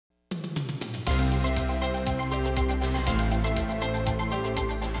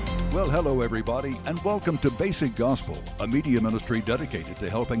Well, hello, everybody, and welcome to Basic Gospel, a media ministry dedicated to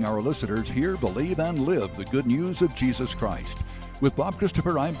helping our listeners hear, believe, and live the good news of Jesus Christ. With Bob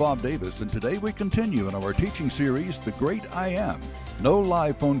Christopher, I'm Bob Davis, and today we continue in our teaching series, The Great I Am. No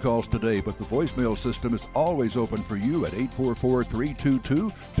live phone calls today, but the voicemail system is always open for you at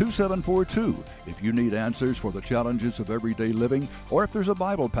 844-322-2742. If you need answers for the challenges of everyday living, or if there's a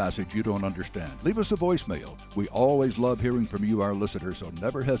Bible passage you don't understand, leave us a voicemail. We always love hearing from you, our listeners, so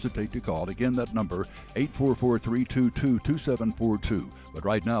never hesitate to call. Again, that number, 844-322-2742. But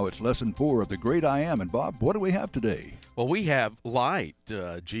right now, it's Lesson 4 of The Great I Am. And Bob, what do we have today? Well, we have light.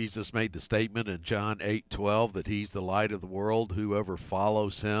 Jesus made the statement in John 8:12 that he's the light of the world. Whoever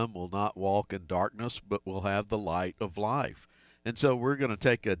follows him will not walk in darkness, but will have the light of life. And so we're going to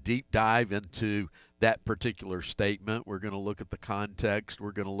take a deep dive into that particular statement. We're going to look at the context.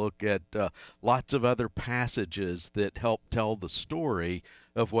 We're going to look at lots of other passages that help tell the story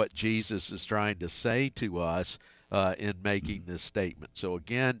of what Jesus is trying to say to us in making this statement. So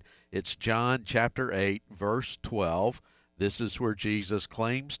again, it's John chapter 8, verse 12. This is where Jesus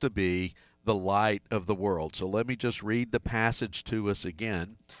claims to be the light of the world. So let me just read the passage to us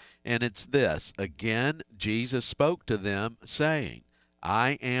again. And it's this. Again, Jesus spoke to them, saying,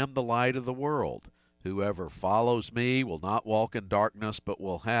 I am the light of the world. Whoever follows me will not walk in darkness, but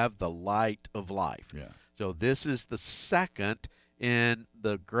will have the light of life. Yeah. So this is the second in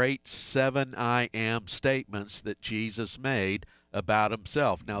the great 7 I am statements that Jesus made about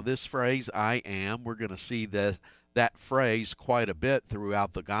himself. Now, this phrase, I am, we're going to see that phrase quite a bit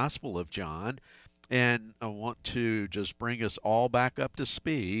throughout the Gospel of John. And I want to just bring us all back up to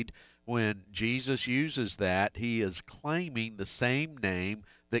speed. When Jesus uses that, he is claiming the same name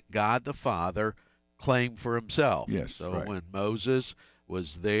that God the Father claimed for himself. Yes, so right. When Moses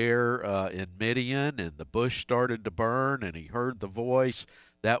was there in Midian and the bush started to burn and he heard the voice,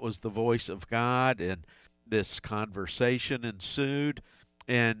 that was the voice of God, and this conversation ensued.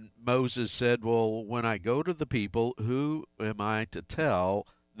 And Moses said, well, when I go to the people, who am I to tell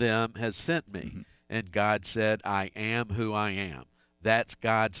them has sent me? Mm-hmm. And God said, I am who I am. That's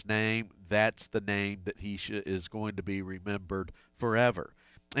God's name. That's the name that he is going to be remembered forever.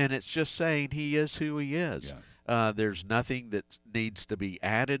 And it's just saying he is who he is. Yeah. There's nothing that needs to be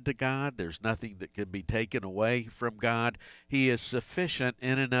added to God. There's nothing that can be taken away from God. He is sufficient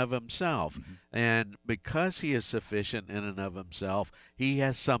in and of himself. Mm-hmm. And because he is sufficient in and of himself, he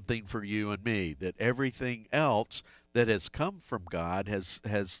has something for you and me, that everything else that has come from God has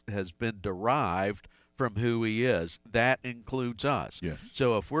been derived from who he is. That includes us. Yes.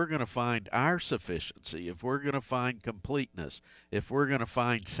 So if we're going to find our sufficiency, if we're going to find completeness, if we're going to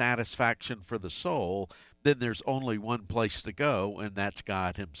find satisfaction for the soul, then there's only one place to go, and that's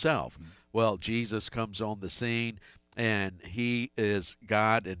God himself. Mm-hmm. Well, Jesus comes on the scene, and he is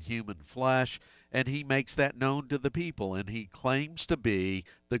God in human flesh, and he makes that known to the people, and he claims to be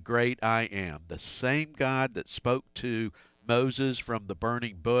the great I am. The same God that spoke to Moses from the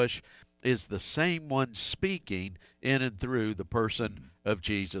burning bush is the same one speaking in and through the person of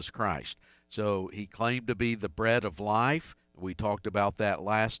Jesus Christ. So he claimed to be the bread of life. We talked about that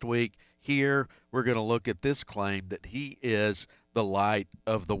last week. Here, we're going to look at this claim that he is the light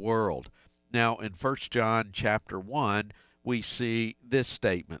of the world. Now, in 1 John chapter 1, we see this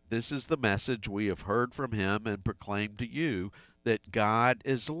statement. This is the message we have heard from him and proclaimed to you, that God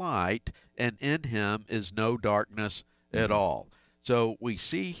is light, and in him is no darkness at all. So we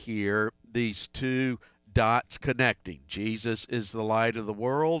see here these two dots connecting. Jesus is the light of the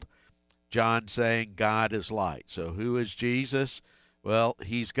world. John saying God is light. So who is Jesus? Well,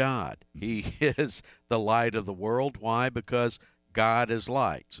 he's God. He is the light of the world. Why? Because God is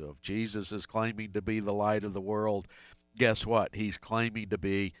light. So if Jesus is claiming to be the light of the world, guess what? He's claiming to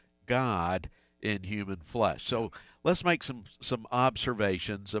be God in human flesh. So let's make some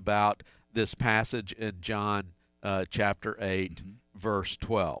observations about this passage in John chapter 8, verse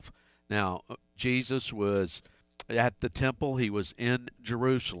 12. Now, Jesus was at the temple. He was in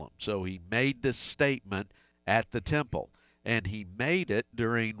Jerusalem. So he made this statement at the temple. And he made it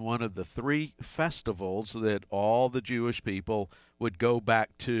during one of the 3 festivals that all the Jewish people would go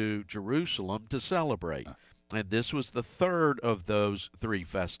back to Jerusalem to celebrate. And this was the third of those 3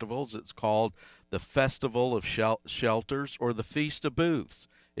 festivals. It's called the Festival of Shelters, or the Feast of Booths.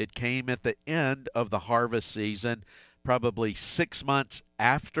 It came at the end of the harvest season, probably 6 months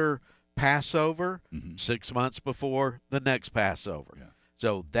after Passover, 6 months before the next Passover. Yeah.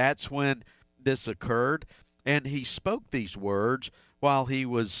 So that's when this occurred. And he spoke these words while he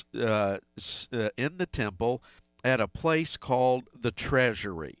was in the temple at a place called the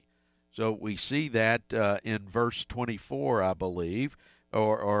Treasury. So we see that in verse 24, I believe,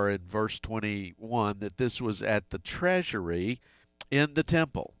 or in verse 21, that this was at the treasury in the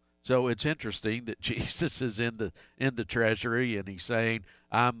temple. So it's interesting that Jesus is in the treasury and he's saying,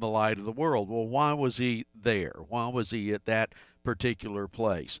 "I'm the light of the world." Well, why was he there? Why was he at that particular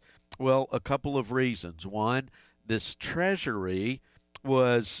place? Well, a couple of reasons. One, this treasury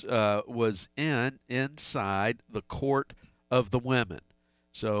was inside the court of the women.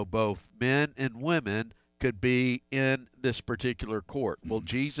 So both men and women could be in this particular court. Well,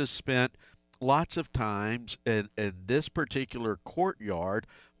 Jesus spent lots of times in this particular courtyard.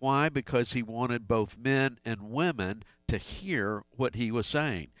 Why? Because he wanted both men and women to hear what he was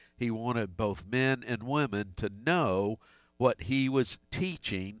saying. He wanted both men and women to know what he was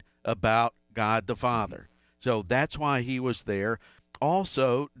teaching about God the Father. So that's why he was there.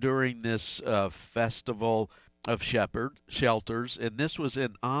 Also, during this festival of shelters, and this was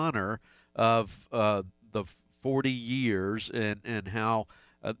in honor of the 40 years and how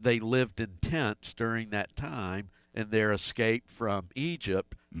they lived in tents during that time and their escape from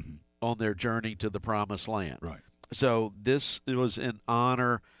Egypt on their journey to the Promised Land. Right. So this was in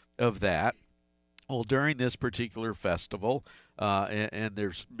honor of that. Well, during this particular festival, and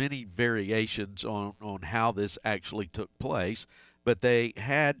there's many variations on how this actually took place, but they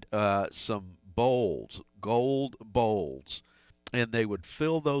had some bowls, gold bowls, and they would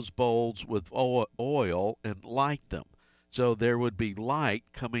fill those bowls with oil and light them. So there would be light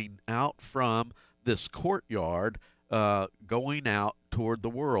coming out from this courtyard, going out toward the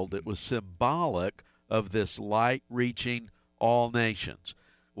world. It was symbolic of this light reaching all nations.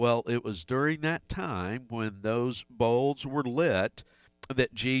 Well, it was during that time when those bowls were lit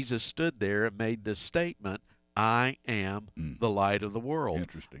that Jesus stood there and made this statement, "I am the light of the world."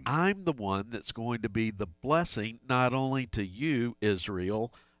 Interesting. I'm the one that's going to be the blessing not only to you,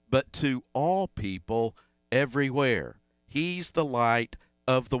 Israel, but to all people everywhere. He's the light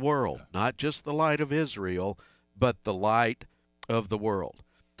of the world, not just the light of Israel, but the light of the world.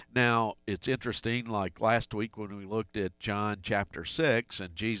 Now, it's interesting, like last week when we looked at John chapter 6,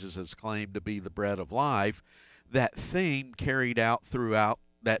 and Jesus is claimed to be the bread of life, that theme carried out throughout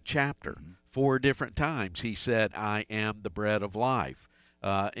that chapter. 4 different times he said, "I am the bread of life."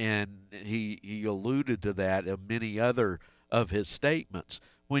 And he alluded to that in many other of his statements.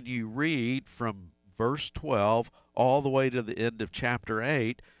 When you read from verse 12 all the way to the end of chapter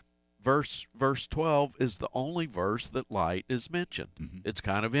 8, verse 12 is the only verse that light is mentioned. It's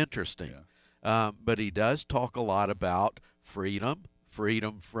kind of interesting. Yeah. But he does talk a lot about freedom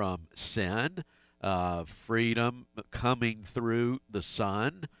from sin, freedom coming through the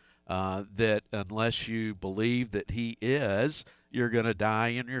Son, that unless you believe that he is, you're going to die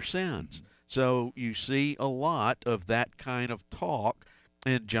in your sins. So you see a lot of that kind of talk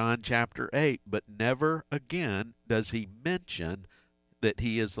in John chapter 8, but never again does he mention that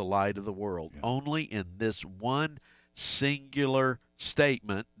he is the light of the world. Yeah. Only in this one singular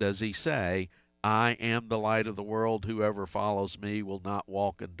statement does he say, "I am the light of the world. Whoever follows me will not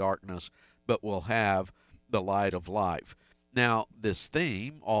walk in darkness, but will have the light of life." Now, this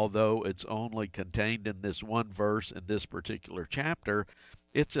theme, although it's only contained in this one verse in this particular chapter,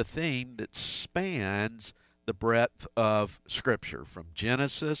 it's a theme that spans the breadth of Scripture, from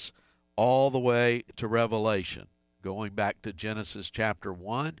Genesis all the way to Revelation. Going back to Genesis chapter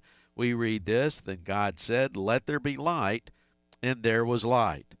 1, we read this, "Then God said, 'Let there be light,' and there was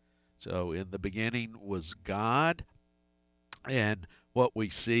light." So in the beginning was God, and what we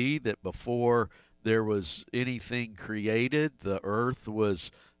see that before there was anything created, the earth was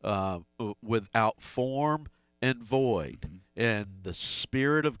without form and void, and the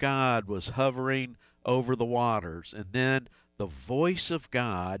Spirit of God was hovering over the waters. And then the voice of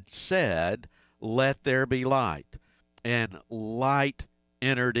God said, "Let there be light," and light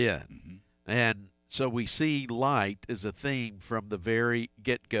entered in. And so we see light as a theme from the very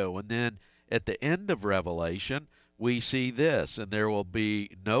get-go. And then at the end of Revelation, we see this, "And there will be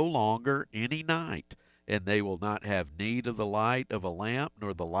no longer any night, and they will not have need of the light of a lamp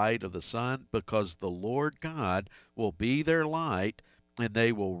nor the light of the sun, because the Lord God will be their light, and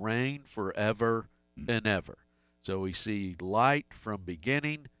they will reign forever and ever." So we see light from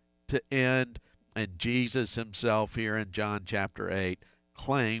beginning to end, and Jesus himself here in John chapter 8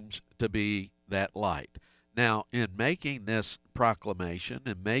 claims to be that light. Now, in making this proclamation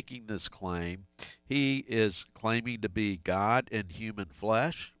and making this claim, he is claiming to be God in human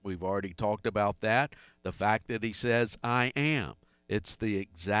flesh. We've already talked about that. The fact that he says, "I am." It's the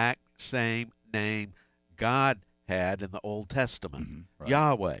exact same name God had in the Old Testament. Right.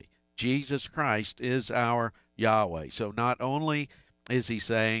 Yahweh. Jesus Christ is our Yahweh. So not only is he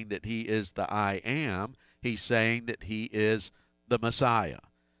saying that he is the I am, he's saying that he is the Messiah.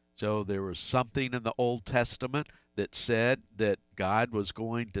 So there was something in the Old Testament that said that God was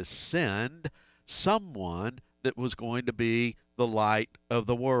going to send someone that was going to be the light of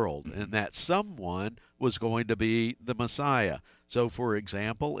the world, and that someone was going to be the Messiah. So, for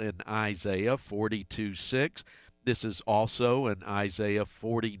example, in Isaiah 42:6, this is also in Isaiah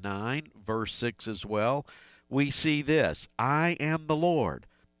 49, verse 6 as well, we see this: I am the Lord.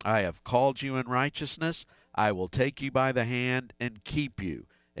 I have called you in righteousness. I will take you by the hand and keep you,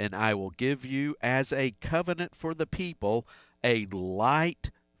 and I will give you as a covenant for the people, a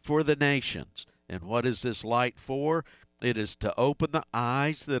light for the nations. And what is this light for? It is to open the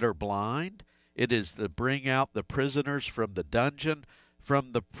eyes that are blind. It is to bring out the prisoners from the dungeon,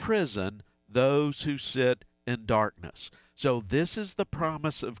 from the prison, those who sit in darkness. So this is the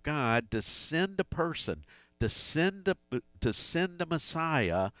promise of God to send a person, to send a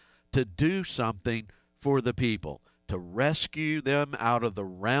Messiah to do something for the people, to rescue them out of the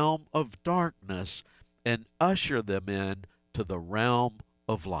realm of darkness and usher them in to the realm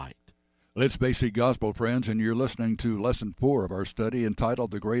of light. It's Basic Gospel, friends, and you're listening to Lesson 4 of our study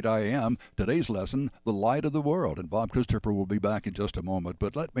entitled The Great I Am. Today's lesson, The Light of the World. And Bob Christopher will be back in just a moment.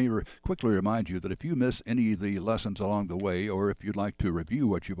 But let me quickly remind you that if you miss any of the lessons along the way, or if you'd like to review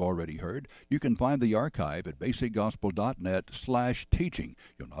what you've already heard, you can find the archive at basicgospel.net/teaching.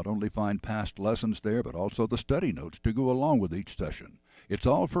 You'll not only find past lessons there, but also the study notes to go along with each session. It's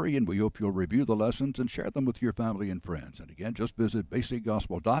all free, and we hope you'll review the lessons and share them with your family and friends. And again, just visit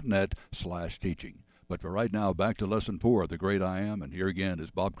basicgospel.net/teaching. But for right now, back to Lesson 4, The Great I Am, and here again is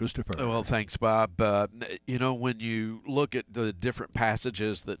Bob Christopher. Well, thanks, Bob. When you look at the different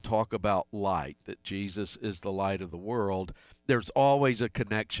passages that talk about light, that Jesus is the light of the world, there's always a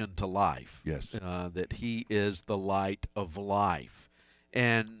connection to life. Yes. That he is the light of life.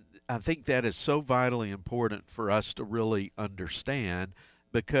 And I think that is so vitally important for us to really understand,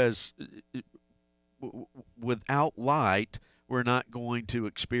 because without light, we're not going to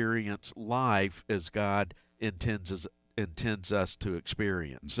experience life as God intends us to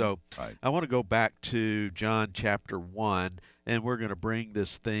experience. So right. I want to go back to John chapter 1, and we're going to bring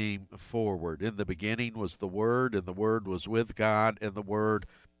this theme forward. In the beginning was the Word, and the Word was with God, and the Word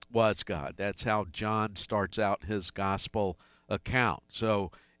was God. That's how John starts out his gospel account.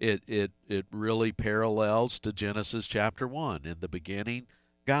 So it really parallels to Genesis chapter 1. In the beginning,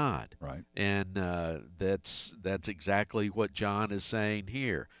 God. Right. And that's exactly what John is saying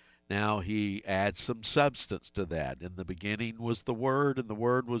here. Now he adds some substance to that. In the beginning was the Word, and the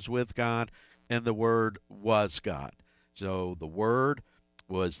Word was with God, and the Word was God. So the Word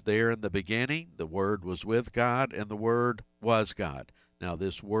was there in the beginning, the Word was with God, and the Word was God. Now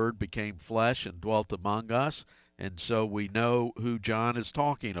this Word became flesh and dwelt among us, and so we know who John is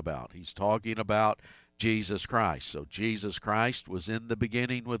talking about. He's talking about Jesus Christ. So Jesus Christ was in the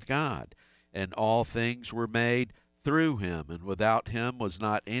beginning with God, and all things were made through him, and without him was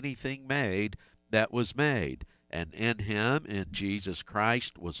not anything made that was made. And in him, in Jesus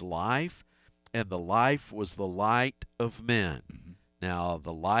Christ, was life, and the life was the light of men. Mm-hmm. Now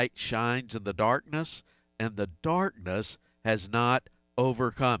the light shines in the darkness, and the darkness has not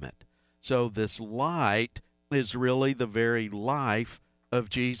overcome it. So this light is really the very life of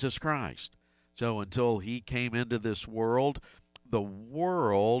Jesus Christ. So until he came into this world, the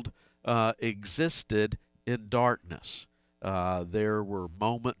world existed in darkness. There were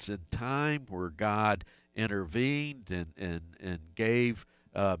moments in time where God intervened and gave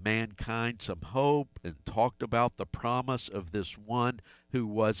mankind some hope and talked about the promise of this one who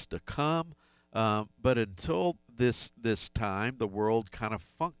was to come. But until this time, the world kind of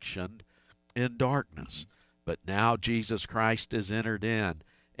functioned in darkness. But now Jesus Christ has entered in,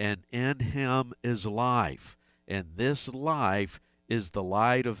 and in him is life. And this life is the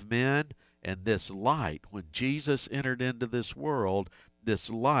light of men. And this light, when Jesus entered into this world, this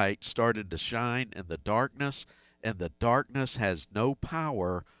light started to shine in the darkness, and the darkness has no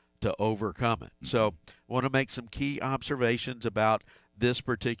power to overcome it. So I want to make some key observations about this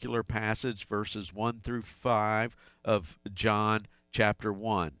particular passage, verses 1 through 5 of John chapter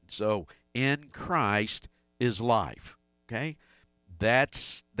 1. So in Christ is life. Okay?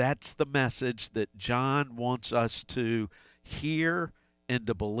 That's the message that John wants us to hear and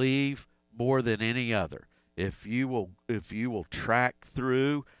to believe more than any other. If you will track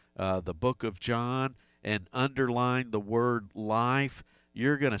through the book of John and underline the word life,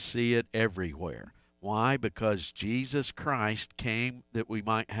 you're going to see it everywhere. Why? Because Jesus Christ came that we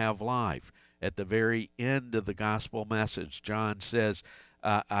might have life. At the very end of the gospel message, John says,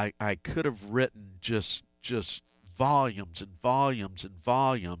 I could have written just volumes and volumes and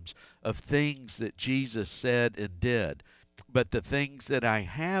volumes of things that Jesus said and did. But the things that I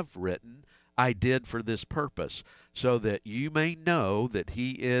have written, I did for this purpose, so that you may know that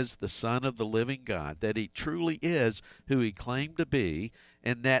he is the Son of the living God, that he truly is who he claimed to be,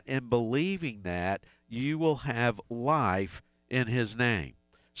 and that in believing that, you will have life in his name.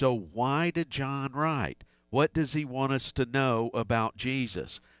 So why did John write? What does he want us to know about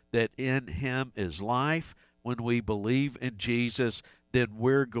Jesus? That in him is life. When we believe in Jesus, then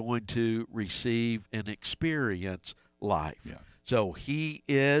we're going to receive and experience life. Yeah. So he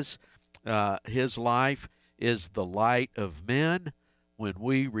is, his life is the light of men. When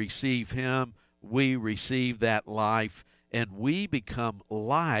we receive him, we receive that life, and we become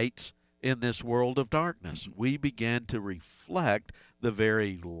lights in this world of darkness. We begin to reflect the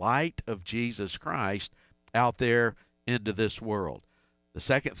very light of Jesus Christ out there into this world. The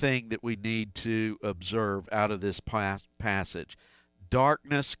second thing that we need to observe out of this passage,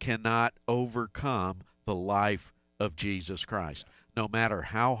 darkness cannot overcome the life of Jesus Christ. No matter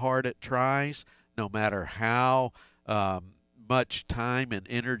how hard it tries, no matter how much time and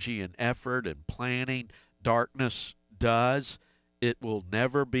energy and effort and planning darkness does, it will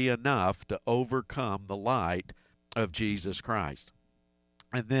never be enough to overcome the light of Jesus Christ.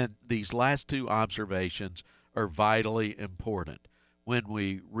 And then these last two observations are vitally important. When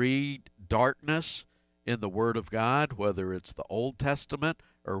we read darkness in the Word of God, whether it's the Old Testament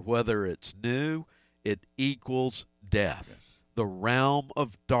or whether it's new, it equals death. Yes. The realm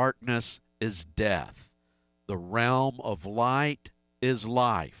of darkness is death. The realm of light is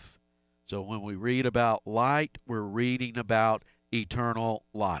life. So when we read about light, we're reading about eternal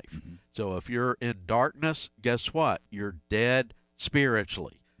life. Mm-hmm. So if you're in darkness, guess what? You're dead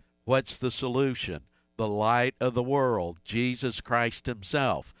spiritually. What's the solution? The light of the world, Jesus Christ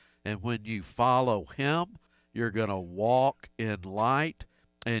himself. And when you follow him, you're going to walk in light,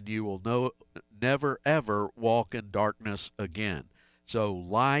 and you will never, ever walk in darkness again. So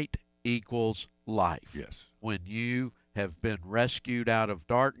light equals life. Yes. When you have been rescued out of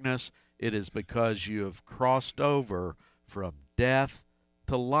darkness, it is because you have crossed over from death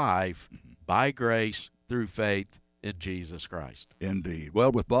to life by grace through faith in Jesus Christ. Indeed.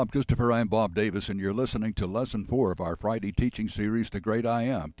 Well, with Bob Christopher, I'm Bob Davis, and you're listening to Lesson 4 of our Friday teaching series, The Great I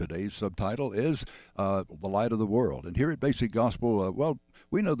Am. Today's subtitle is The Light of the World. And here at Basic Gospel,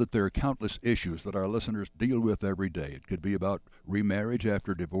 we know that there are countless issues that our listeners deal with every day. It could be about remarriage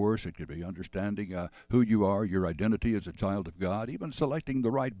after divorce. It could be understanding who you are, your identity as a child of God, even selecting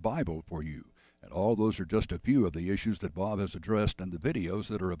the right Bible for you. And all those are just a few of the issues that Bob has addressed in the videos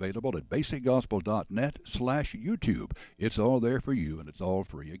that are available at basicgospel.net/YouTube. It's all there for you, and it's all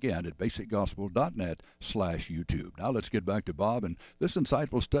free. Again, at basicgospel.net/YouTube. Now let's get back to Bob and this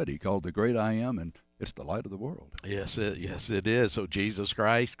insightful study called The Great I Am, and it's the light of the world. Yes, it is. So Jesus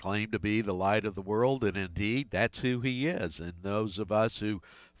Christ claimed to be the light of the world, and indeed, that's who he is. And those of us who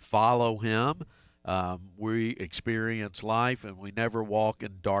follow him, we experience life, and we never walk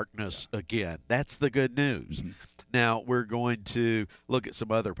in darkness again. That's the good news. Mm-hmm. Now, we're going to look at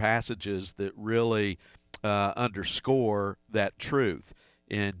some other passages that really underscore that truth.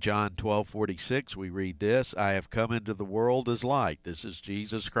 In John 12:46, we read this, I have come into the world as light. This is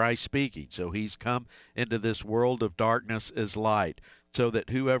Jesus Christ speaking. So he's come into this world of darkness as light, so that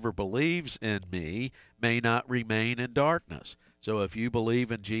whoever believes in me may not remain in darkness. So if you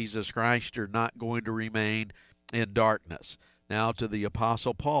believe in Jesus Christ, you're not going to remain in darkness. Now to the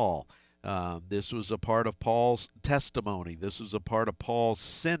Apostle Paul. This was a part of Paul's testimony. This was a part of Paul's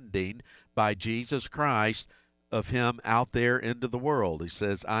sending by Jesus Christ of him out there into the world. He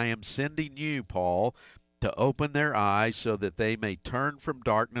says, I am sending you, Paul, to open their eyes so that they may turn from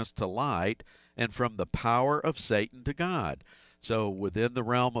darkness to light and from the power of Satan to God. So within the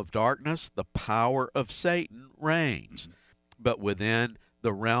realm of darkness, the power of Satan reigns. But within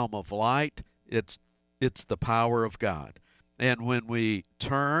the realm of light, it's the power of God. And when we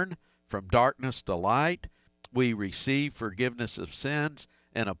turn from darkness to light, we receive forgiveness of sins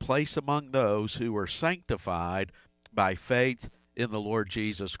and a place among those who are sanctified by faith in the Lord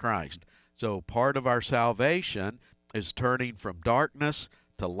Jesus Christ. So part of our salvation is turning from darkness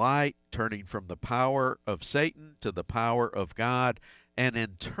to light, turning from the power of Satan to the power of God, and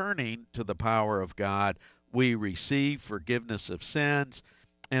in turning to the power of God, we receive forgiveness of sins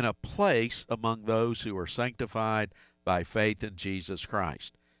and a place among those who are sanctified by faith in Jesus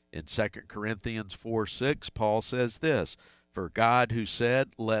Christ. In 2 Corinthians 4:6, Paul says this, for God who said,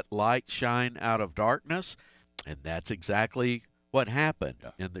 let light shine out of darkness, and that's exactly what happened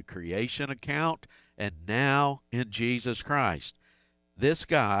in the creation account and now in Jesus Christ. This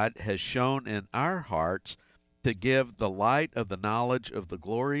God has shown in our hearts to give the light of the knowledge of the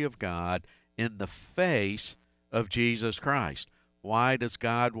glory of God in the face of Jesus Christ. Why does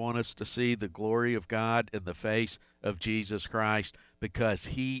God want us to see the glory of God in the face of Jesus Christ? Because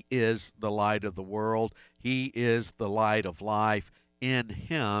he is the light of the world. He is the light of life. In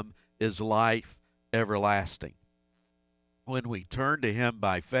him is life everlasting. When we turn to him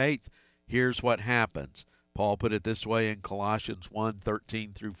by faith, here's what happens. Paul put it this way in Colossians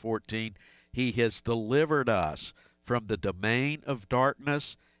 1:13 through 14. He has delivered us from the domain of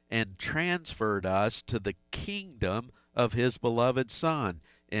darkness and transferred us to the kingdom of his beloved Son,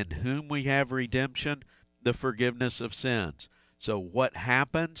 in whom we have redemption, the forgiveness of sins. So what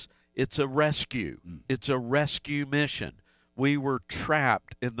happens? It's a rescue. It's a rescue mission. We were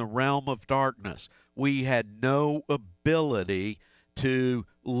trapped in the realm of darkness. We had no ability to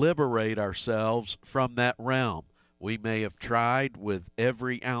liberate ourselves from that realm. We may have tried with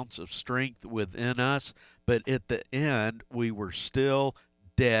every ounce of strength within us, but at the end, we were still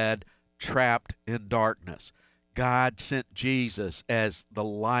dead, trapped in darkness. God sent Jesus as the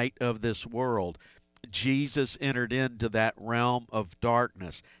light of this world. Jesus entered into that realm of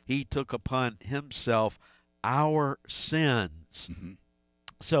darkness. He took upon himself our sins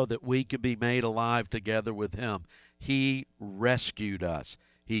so that we could be made alive together with him. He rescued us.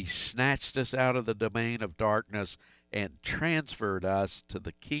 He snatched us out of the domain of darkness and transferred us to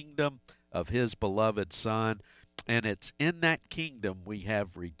the kingdom of his beloved Son. And it's in that kingdom we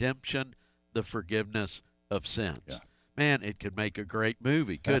have redemption, the forgiveness of sins. Yeah. Man, it could make a great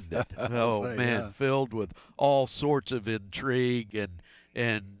movie, couldn't it? Oh, man, yeah. Filled with all sorts of intrigue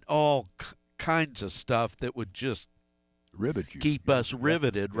and all kinds of stuff that would just rivet you, keep us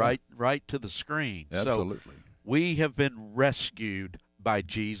riveted right to the screen. Absolutely. So we have been rescued by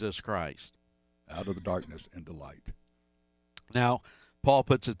Jesus Christ. Out of the darkness into light. Now, Paul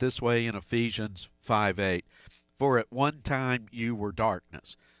puts it this way in Ephesians 5:8. For at one time you were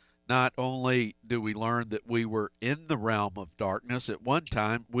darkness. Not only do we learn that we were in the realm of darkness, at one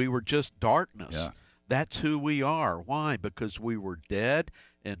time we were just darkness. Yeah. That's who we are. Why? Because we were dead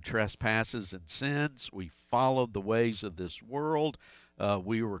in trespasses and sins. We followed the ways of this world.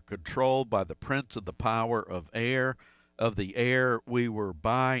 We were controlled by the prince of the power of the air. We were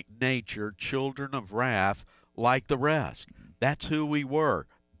by nature children of wrath like the rest. That's who we were.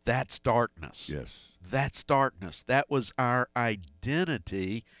 That's darkness. Yes. That's darkness. That was our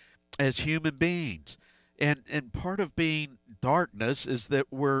identity as human beings. And part of being darkness is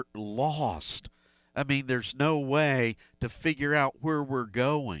that we're lost. I mean, there's no way to figure out where we're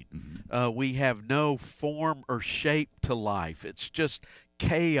going. We have no form or shape to life. It's just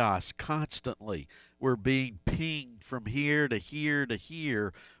chaos constantly. We're being pinged from here to here to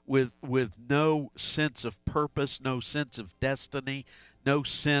here with no sense of purpose, no sense of destiny, no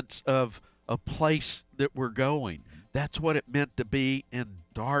sense of a place that we're going. That's what it meant to be in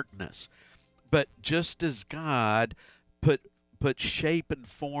darkness. But just as God put shape and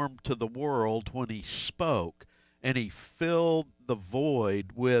form to the world when he spoke and he filled the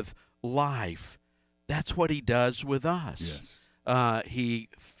void with life, that's what he does with us. Yes. He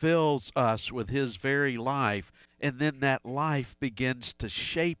fills us with his very life, and then that life begins to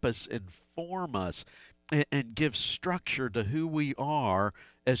shape us and form us and give structure to who we are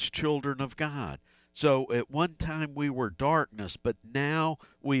as children of God. So at one time we were darkness, but now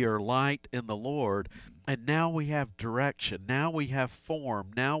we are light in the Lord, and now we have direction. Now we have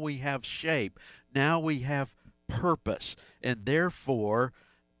form. Now we have shape. Now we have purpose. And therefore,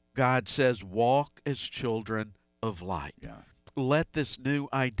 God says, walk as children of light. Yeah. Let this new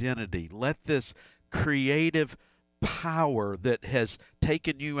identity, let this creative power that has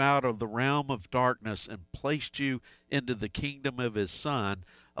taken you out of the realm of darkness and placed you into the kingdom of his Son,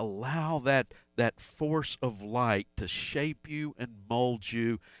 allow that force of light to shape you and mold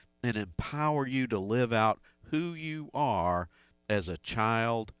you and empower you to live out who you are as a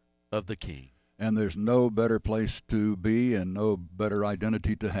child of the King. And there's no better place to be and no better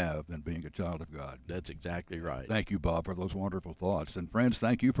identity to have than being a child of God. That's exactly right. Thank you, Bob, for those wonderful thoughts. And friends,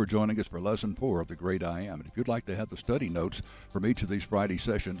 thank you for joining us for Lesson 4 of The Great I Am. And if you'd like to have the study notes from each of these Friday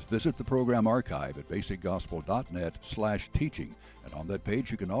sessions, visit the program archive at basicgospel.net/teaching. And on that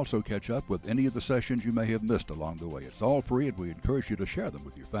page, you can also catch up with any of the sessions you may have missed along the way. It's all free, and we encourage you to share them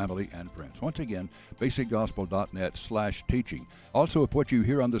with your family and friends. Once again, basicgospel.net/teaching. Also, if what you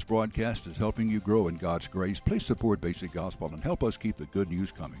hear on this broadcast is helping you grow in God's grace, please support Basic Gospel and help us keep the good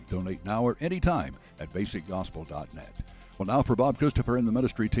news coming. Donate now or anytime at basicgospel.net. Well, now for Bob Christopher and the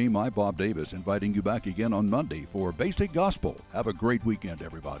ministry team, I'm Bob Davis, inviting you back again on Monday for Basic Gospel. Have a great weekend,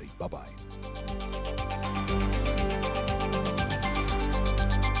 everybody. Bye-bye.